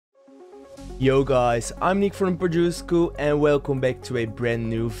Yo guys, I'm Niek from Produce School and welcome back to a brand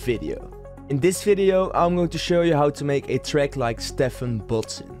new video. In this video I'm going to show you how to make a track like Stephan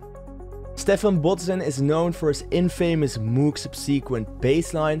Bodzin. Stephan Bodzin is known for his infamous Moog Subsequent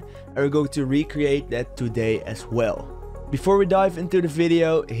bassline and we're going to recreate that today as well. Before we dive into the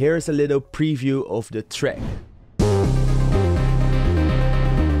video, here's a little preview of the track.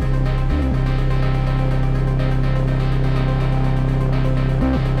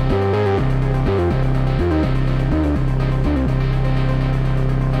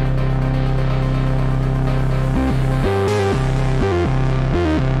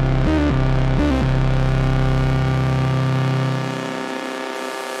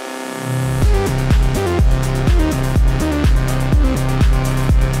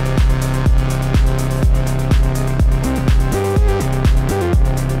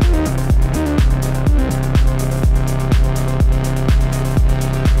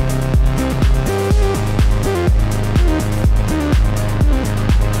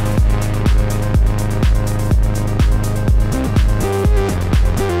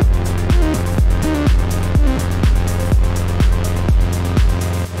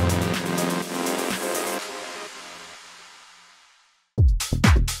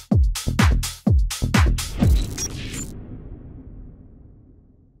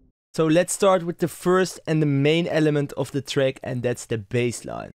 So let's start with the first and the main element of the track, and that's the bass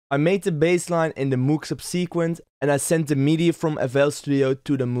line. I made the bass line in the Moog Subsequent and I sent the MIDI from FL Studio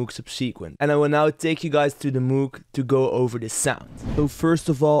to the Moog Subsequent. And I will now take you guys to the Moog to go over the sound. So first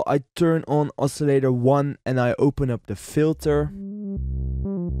of all, I turn on oscillator 1 and I open up the filter.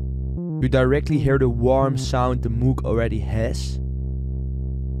 You directly hear the warm sound the Moog already has.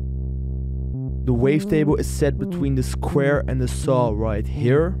 The wavetable is set between the square and the saw right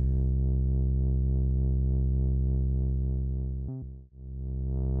here.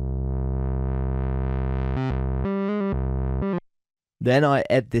 Then I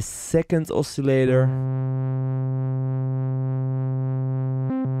add this second oscillator.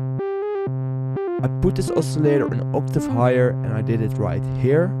 I put this oscillator an octave higher and I did it right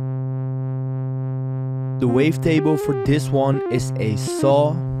here. The wavetable for this one is a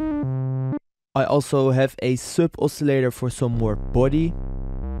saw. I also have a sub oscillator for some more body.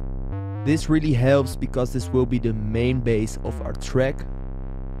 This really helps because this will be the main bass of our track.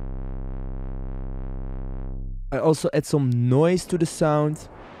 I also add some noise to the sound.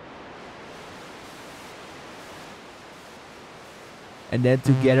 And then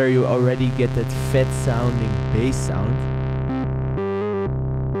together you already get that fat sounding bass sound.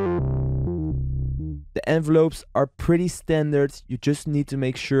 The envelopes are pretty standard, you just need to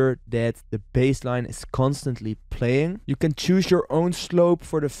make sure that the bass line is constantly playing. You can choose your own slope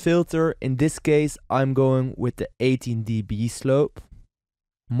for the filter. In this case I'm going with the 18 dB slope.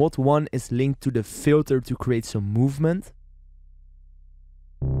 Mod 1 is linked to the filter to create some movement.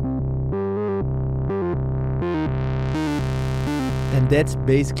 And that's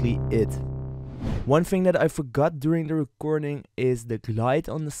basically it. One thing that I forgot during the recording is the glide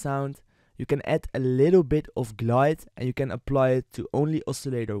on the sound. You can add a little bit of glide and you can apply it to only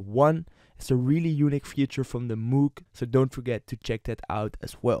oscillator 1. It's a really unique feature from the Moog, so don't forget to check that out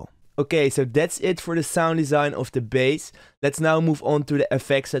as well. Okay, so that's it for the sound design of the bass. Let's now move on to the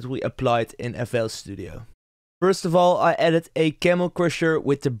effects that we applied in FL Studio. First of all, I added a camel crusher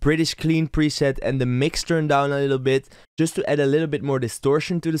with the British clean preset and the mix turned down a little bit, just to add a little bit more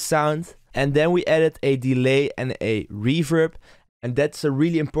distortion to the sound. And then we added a delay and a reverb, and that's a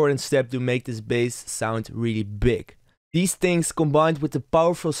really important step to make this bass sound really big. These things combined with the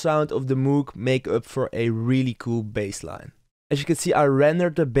powerful sound of the Moog make up for a really cool bass line. As you can see, I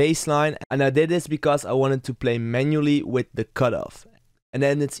rendered the bass line and I did this because I wanted to play manually with the cutoff. And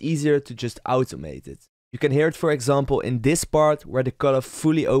then it's easier to just automate it. You can hear it for example in this part where the cutoff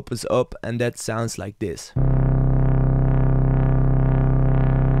fully opens up and that sounds like this.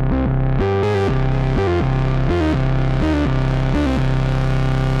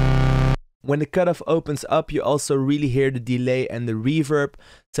 When the cutoff opens up, you also really hear the delay and the reverb,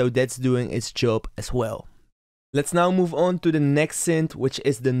 so that's doing its job as well. Let's now move on to the next synth, which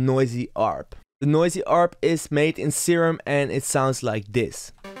is the noisy ARP. The noisy ARP is made in Serum and it sounds like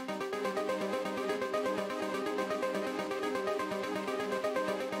this.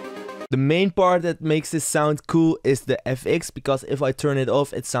 The main part that makes this sound cool is the FX, because if I turn it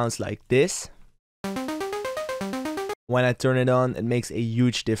off it sounds like this. When I turn it on it makes a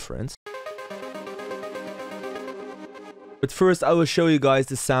huge difference. But first I will show you guys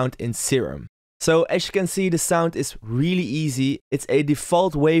the sound in Serum. So as you can see, the sound is really easy. It's a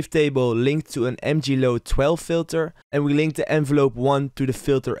default wavetable linked to an MG Low 12 filter, and we link the envelope 1 to the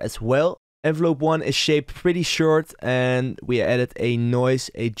filter as well. Envelope 1 is shaped pretty short, and we added a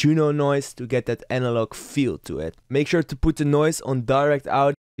noise, a Juno noise, to get that analog feel to it. Make sure to put the noise on direct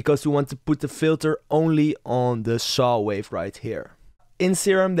out because we want to put the filter only on the saw wave right here. In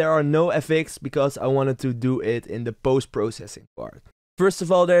Serum there are no FX because I wanted to do it in the post-processing part. First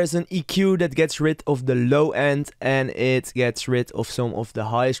of all, there is an EQ that gets rid of the low end, and it gets rid of some of the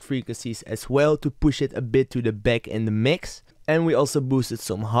highest frequencies as well to push it a bit to the back in the mix. And we also boosted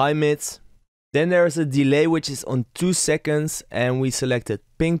some high mids. Then there is a delay which is on 2 seconds, and we selected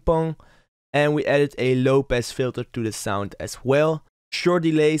ping pong, and we added a low pass filter to the sound as well. Short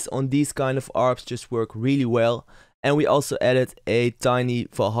delays on these kind of ARPs just work really well. And we also added a tiny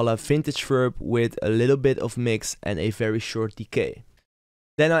Valhalla vintage verb with a little bit of mix and a very short decay.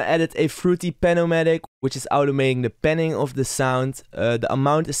 Then I added a fruity panomatic, which is automating the panning of the sound. The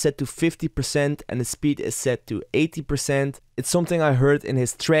amount is set to 50% and the speed is set to 80%. It's something I heard in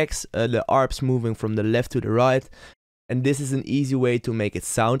his tracks, the ARPs moving from the left to the right. And this is an easy way to make it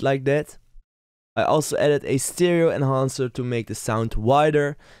sound like that. I also added a stereo enhancer to make the sound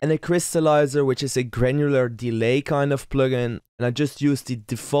wider, and a crystallizer, which is a granular delay kind of plugin. And I just used the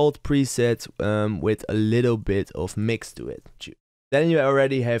default preset with a little bit of mix to it. Then you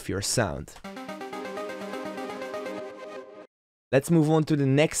already have your sound. Let's move on to the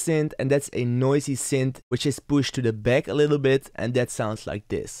next synth, and that's a noisy synth which is pushed to the back a little bit, and that sounds like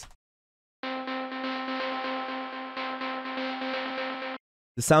this.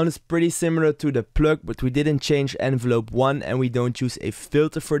 The sound is pretty similar to the plug, but we didn't change envelope 1 and we don't use a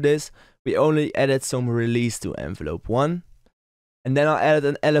filter for this. We only added some release to envelope 1. And then I added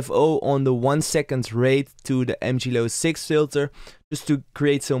an LFO on the 1 second rate to the MG-Low 6 filter, just to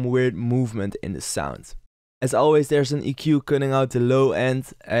create some weird movement in the sound. As always, there's an EQ cutting out the low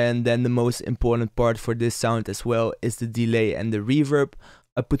end, and then the most important part for this sound as well is the delay and the reverb.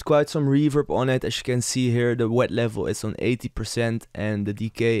 I put quite some reverb on it. As you can see here, the wet level is on 80% and the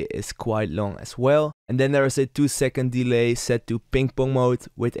decay is quite long as well. And then there is a 2 second delay set to ping pong mode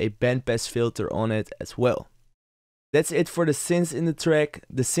with a bandpass filter on it as well. That's it for the synths in the track.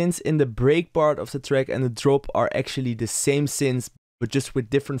 The synths in the break part of the track and the drop are actually the same synths, but just with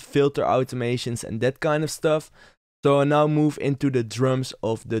different filter automations and that kind of stuff. So I now move into the drums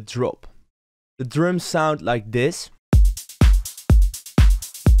of the drop. The drums sound like this.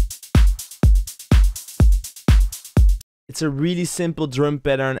 It's a really simple drum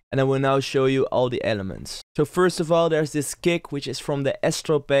pattern, and I will now show you all the elements. So first of all, there's this kick, which is from the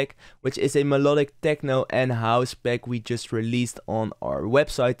Astro pack, which is a melodic techno and house pack we just released on our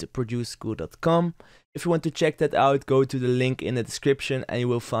website, theproducecool.com. If you want to check that out, go to the link in the description and you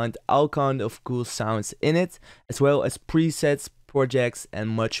will find all kind of cool sounds in it, as well as presets, projects and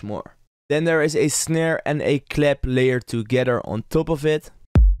much more. Then there is a snare and a clap layer together on top of it.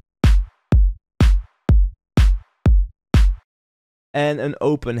 And an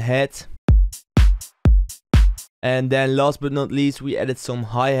open head. And then last but not least, we added some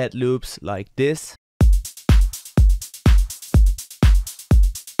hi-hat loops like this.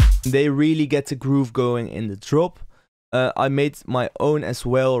 They really get the groove going in the drop. I made my own as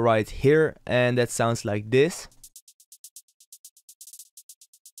well right here, and that sounds like this.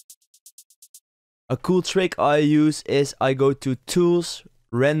 A cool trick I use is I go to Tools,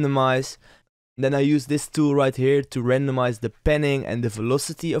 Randomize. Then I use this tool right here to randomize the panning and the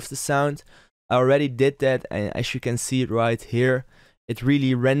velocity of the sound. I already did that, and as you can see right here, it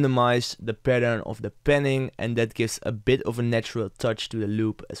really randomized the pattern of the panning, and that gives a bit of a natural touch to the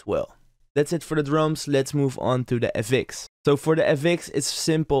loop as well. That's it for the drums. Let's move on to the FX. So for the FX, it's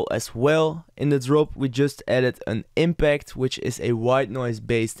simple as well. In the drop we just added an impact, which is a white noise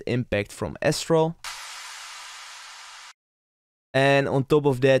based impact from Astral. And on top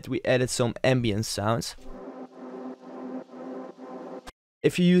of that we added some ambient sounds.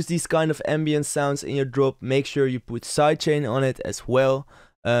 If you use these kind of ambient sounds in your drop, make sure you put sidechain on it as well,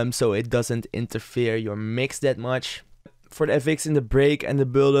 so it doesn't interfere your mix that much. For the FX in the break and the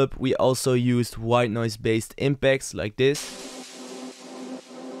build-up, we also used white noise based impacts like this.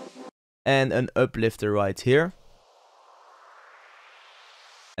 And an uplifter right here.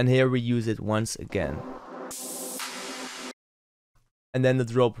 And here we use it once again. And then the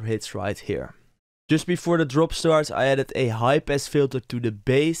drop hits right here. Just before the drop starts, I added a high pass filter to the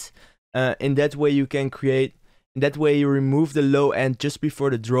bass. In that way you can create, in that way you remove the low end just before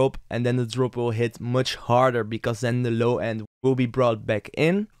the drop, and then the drop will hit much harder because then the low end will be brought back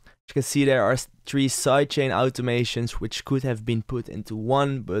in. As you can see, there are 3 sidechain automations which could have been put into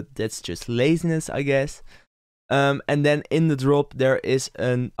one, but that's just laziness, I guess. And then in the drop there is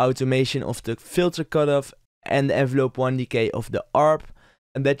an automation of the filter cutoff and the envelope 1 decay of the ARP.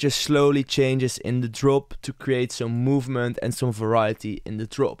 and that just slowly changes in the drop to create some movement and some variety in the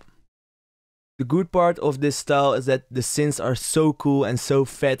drop. The good part of this style is that the synths are so cool and so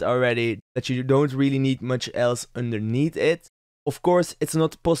fat already that you don't really need much else underneath it. Of course, it's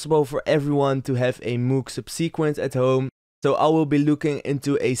not possible for everyone to have a Moog Subsequent at home, so I will be looking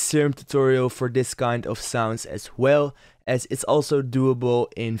into a serum tutorial for this kind of sounds as well, as it's also doable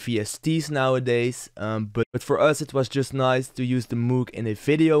in VSTs nowadays, but for us it was just nice to use the Moog in a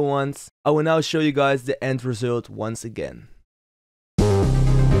video once. I will now show you guys the end result once again.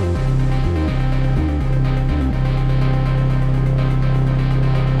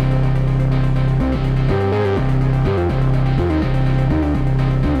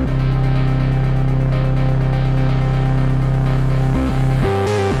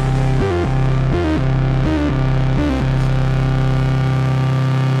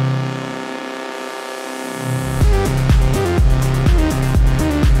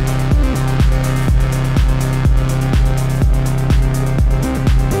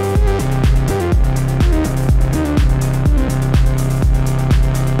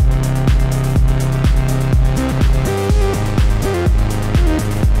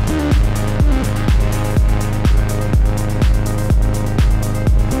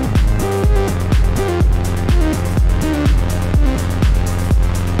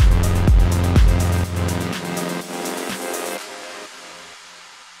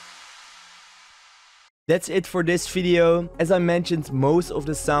 That's it for this video. As I mentioned, most of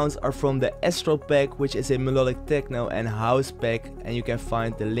the sounds are from the Astral pack, which is a melodic techno and house pack, and you can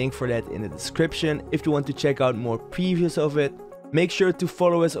find the link for that in the description if you want to check out more previews of it. Make sure to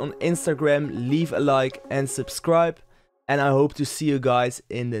follow us on Instagram, leave a like and subscribe, and I hope to see you guys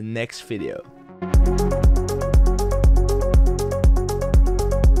in the next video.